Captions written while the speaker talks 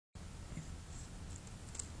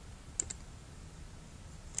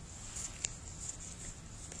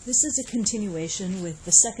This is a continuation with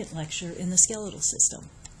the second lecture in the skeletal system.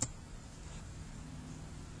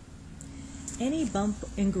 Any bump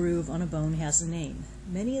and groove on a bone has a name.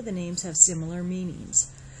 Many of the names have similar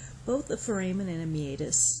meanings. Both the foramen and a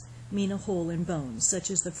meatus mean a hole in bone, such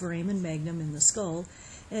as the foramen magnum in the skull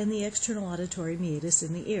and the external auditory meatus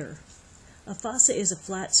in the ear. A fossa is a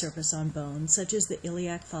flat surface on bone, such as the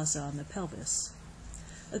iliac fossa on the pelvis.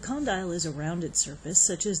 A condyle is a rounded surface,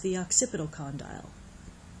 such as the occipital condyle.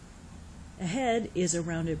 A head is a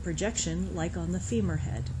rounded projection, like on the femur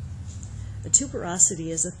head. A tuberosity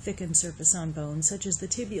is a thickened surface on bone, such as the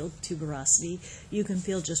tibial tuberosity you can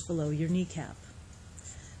feel just below your kneecap.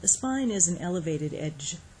 A spine is an elevated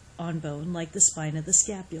edge on bone, like the spine of the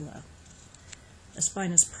scapula. A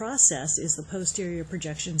spinous process is the posterior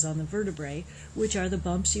projections on the vertebrae, which are the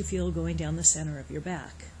bumps you feel going down the center of your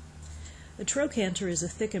back. A trochanter is a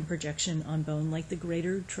thickened projection on bone, like the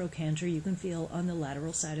greater trochanter you can feel on the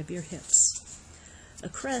lateral side of your hips. A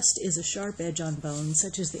crest is a sharp edge on bone,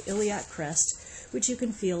 such as the iliac crest, which you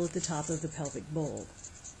can feel at the top of the pelvic bowl.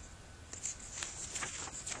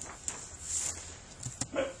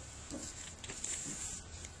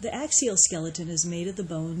 The axial skeleton is made of the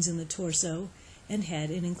bones in the torso and head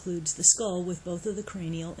and includes the skull with both of the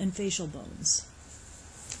cranial and facial bones.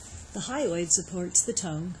 The hyoid supports the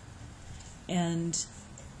tongue, and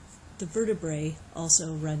the vertebrae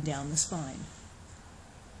also run down the spine.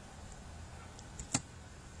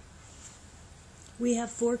 We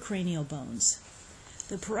have 4 cranial bones.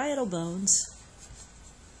 The parietal bones,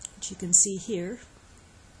 which you can see here,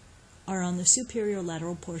 are on the superior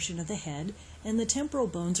lateral portion of the head, and the temporal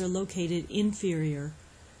bones are located inferior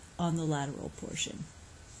on the lateral portion.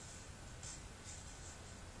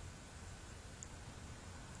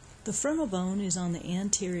 The frontal bone is on the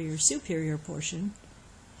anterior superior portion,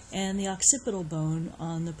 and the occipital bone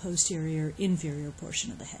on the posterior inferior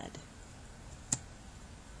portion of the head.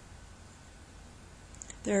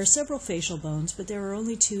 There are several facial bones, but there are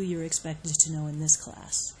only 2 you're expected to know in this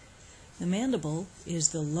class. The mandible is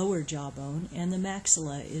the lower jawbone, and the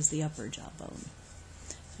maxilla is the upper jawbone.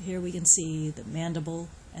 So here we can see the mandible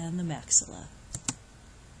and the maxilla.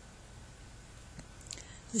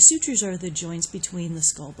 The sutures are the joints between the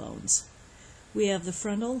skull bones. We have the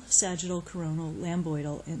frontal, sagittal, coronal,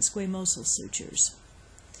 lambdoidal, and squamosal sutures.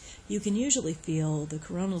 You can usually feel the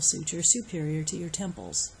coronal suture superior to your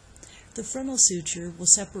temples. The frontal suture will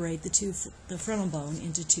separate the frontal bone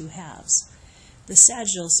into 2 halves. The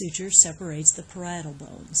sagittal suture separates the parietal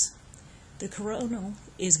bones. The coronal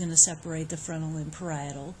is going to separate the frontal and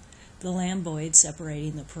parietal, the lambdoid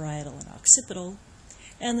separating the parietal and occipital,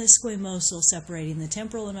 and the squamosal separating the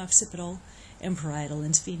temporal and occipital, and parietal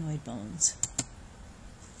and sphenoid bones.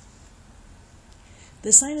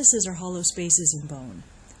 The sinuses are hollow spaces in bone.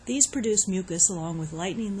 These produce mucus along with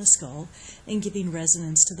lightening the skull and giving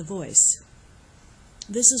resonance to the voice.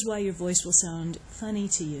 This is why your voice will sound funny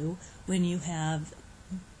to you when you have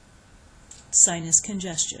sinus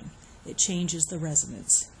congestion. It changes the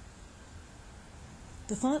resonance.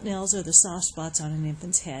 The fontanelles are the soft spots on an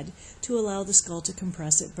infant's head to allow the skull to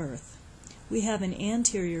compress at birth. We have an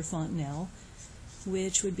anterior fontanelle,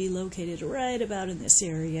 which would be located right about in this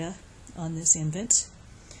area on this infant.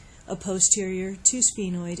 A posterior, 2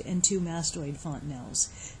 sphenoid, and 2 mastoid fontanelles.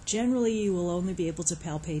 Generally, you will only be able to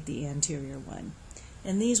palpate the anterior one,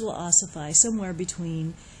 and these will ossify somewhere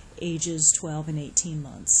between ages 12 and 18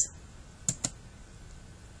 months.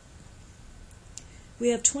 We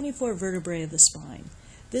have 24 vertebrae of the spine.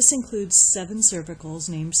 This includes 7 cervicals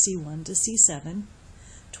named C1 to C7,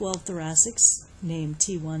 12 thoracics named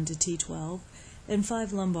T1 to T12, and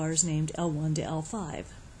 5 lumbars named L1 to L5.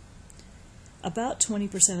 About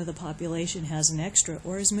 20% of the population has an extra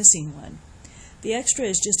or is missing one. The extra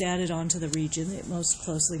is just added onto the region it most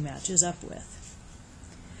closely matches up with.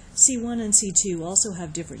 C1 and C2 also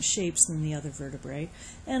have different shapes than the other vertebrae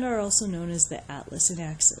and are also known as the atlas and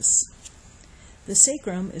axis. The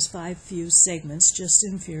sacrum is 5 fused segments just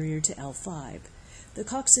inferior to L5. The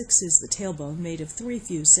coccyx is the tailbone made of 3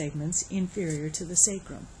 fused segments inferior to the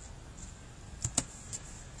sacrum.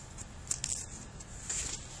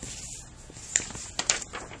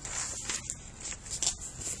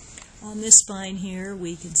 On this spine here,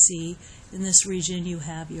 we can see in this region you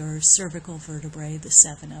have your cervical vertebrae, the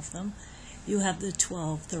 7 of them. You have the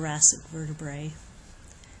 12 thoracic vertebrae,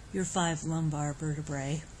 your 5 lumbar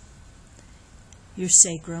vertebrae, your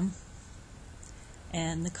sacrum,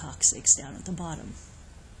 and the coccyx down at the bottom.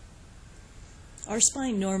 Our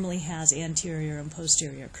spine normally has anterior and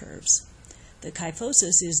posterior curves. The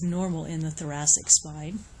kyphosis is normal in the thoracic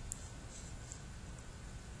spine,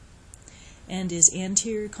 and is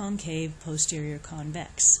anterior concave, posterior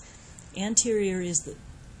convex. Anterior is the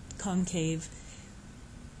concave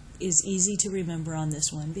is easy to remember on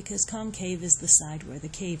this one because concave is the side where the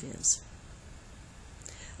cave is.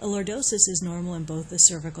 A lordosis is normal in both the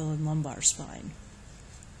cervical and lumbar spine.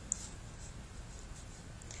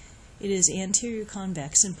 It is anterior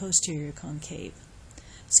convex and posterior concave.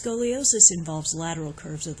 Scoliosis involves lateral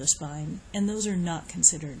curves of the spine, and those are not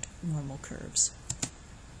considered normal curves.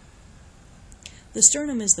 The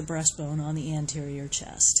sternum is the breastbone on the anterior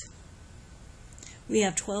chest. We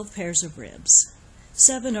have 12 pairs of ribs.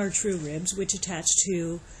 7 are true ribs, which attach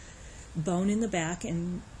to bone in the back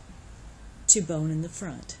and to bone in the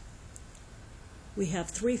front. We have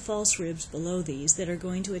 3 false ribs below these that are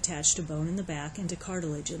going to attach to bone in the back and to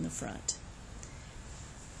cartilage in the front.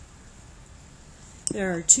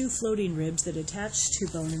 There are 2 floating ribs that attach to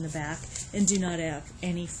bone in the back and do not have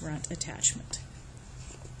any front attachment.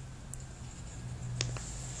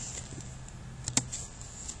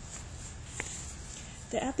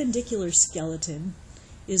 The appendicular skeleton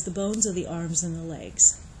is the bones of the arms and the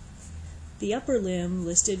legs. The upper limb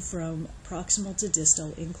listed from proximal to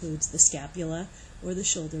distal includes the scapula or the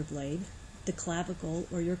shoulder blade, the clavicle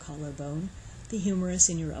or your collarbone, the humerus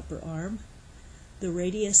in your upper arm, the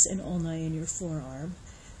radius and ulna in your forearm.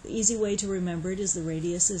 The easy way to remember it is the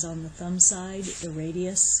radius is on the thumb side, the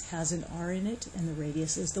radius has an R in it, and the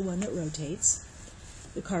radius is the one that rotates.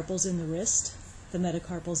 The carpals in the wrist, the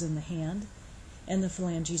metacarpals in the hand, and the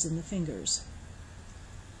phalanges in the fingers.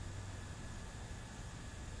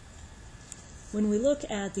 When we look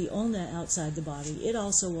at the ulna outside the body, it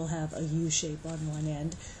also will have a U shape on one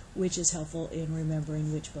end, which is helpful in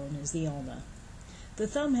remembering which bone is the ulna. The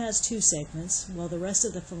thumb has 2 segments, while the rest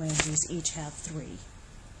of the phalanges each have 3.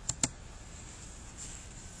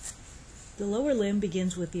 The lower limb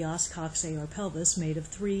begins with the os coxae or pelvis made of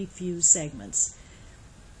 3 fused segments.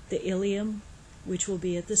 The ilium, which will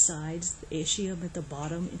be at the sides, the ischium at the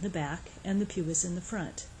bottom in the back, and the pubis in the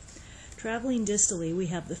front. Traveling distally, we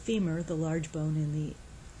have the femur, the large bone in the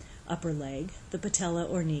upper leg, the patella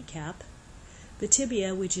or kneecap, the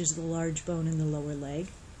tibia, which is the large bone in the lower leg,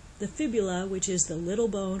 the fibula, which is the little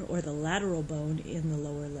bone or the lateral bone in the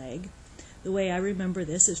lower leg. The way I remember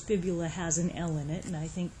this is fibula has an L in it, and I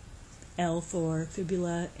think L for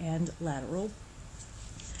fibula and lateral.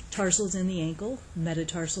 Tarsals in the ankle,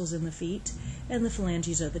 metatarsals in the feet, and the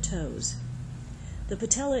phalanges of the toes. The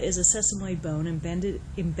patella is a sesamoid bone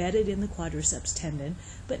embedded in the quadriceps tendon,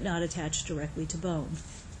 but not attached directly to bone.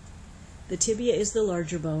 The tibia is the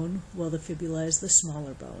larger bone, while the fibula is the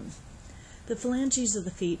smaller bone. The phalanges of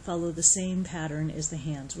the feet follow the same pattern as the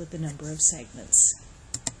hands with the number of segments.